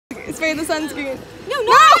Spray the sunscreen. No,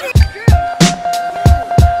 no!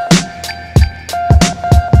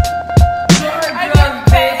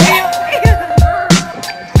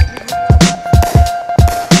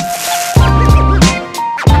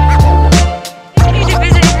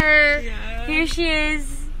 Here she is,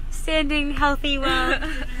 standing healthy while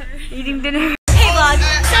eating dinner. Hey vlog,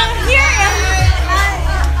 so here I am.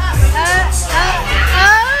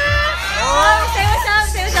 Say what's up,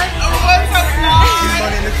 say what's up.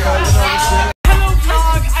 Hello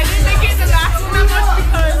vlog, I didn't make it in the last one that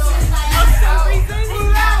much because of some reason,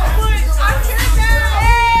 but I'm here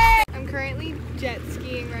now. I'm currently jet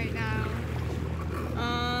skiing right now.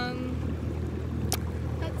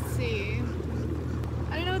 Let's see.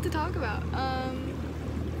 I don't know what to talk about.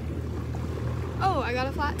 Oh, I got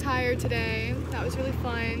a flat tire today. That was really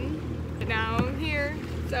fun. But now I'm here,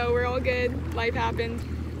 so we're all good. Life happens.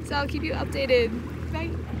 So I'll keep you updated. Bye.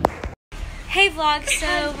 Hey vlog,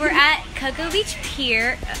 so we're at Cocoa Beach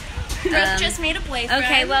Pier. Brooke just made a boyfriend.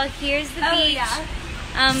 Okay, well here's the beach.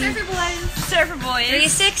 Yeah. Surfer boys. Surfer boys.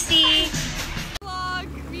 360. Vlog,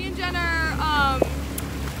 me and Jen are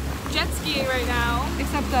jet skiing right now.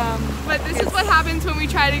 Except but this is what happens when we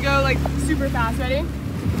try to go like super fast. Ready?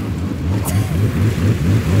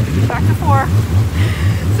 Back to 4.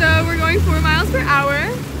 So we're going 4 miles per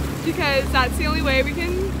hour because that's the only way we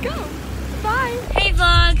can go. Bye. Hey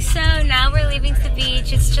vlog, so now we're leaving the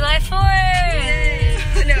beach. It's July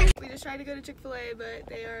 4th. No. We just tried to go to Chick-fil-A, but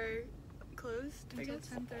they are closed. I guess.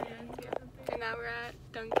 10:30. Yeah. And now we're at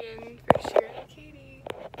Dunkin' for Shira and Katie.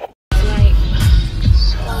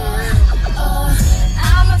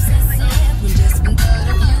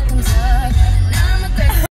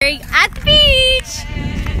 At the beach!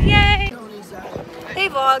 Yay! Hey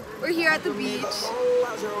vlog, we're here at the beach.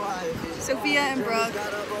 Sophia and Brooke,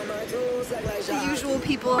 the usual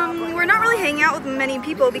people. We're not really hanging out with many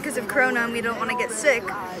people because of Corona and we don't want to get sick.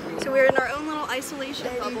 So we're in our own little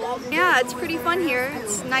isolation bubble. Yeah, it's pretty fun here.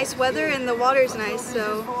 It's nice weather and the water's nice,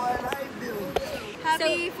 so.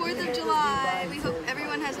 Happy 4th of July. We hope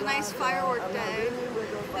everyone has a nice firework day.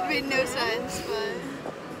 That made no sense, but.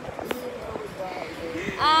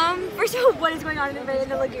 First of all, what is going on in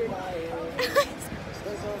the lagoon?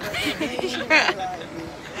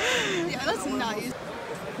 Yeah, that's nice.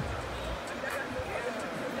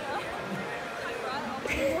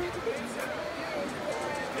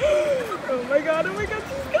 Oh my god,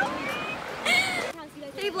 she's coming!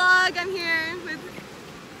 Hey vlog, I'm here with,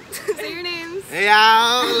 say your names. Hey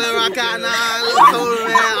y'all, little Rockana, little Cola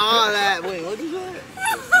Man, all that. Wait, what is that?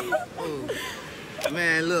 Oh.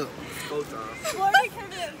 Man, look.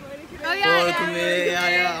 Oh yeah,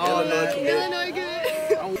 yeah, all that. Illinois good.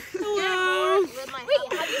 Hello. Wait,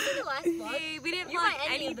 have you seen the last vlog? Hey, we didn't vlog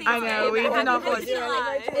anything. I know, we did not vlog.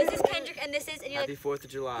 This is Kendrick and this is, and you're Happy like, 4th of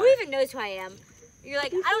July. who even knows who I am? You're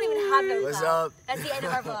like, I don't even have no What's clout. up? That's the end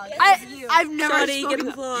of our vlog. I've never Shawty spoken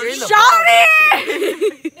getting vlogged.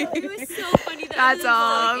 It was so funny that That's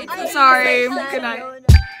all. I'm sorry. Good night.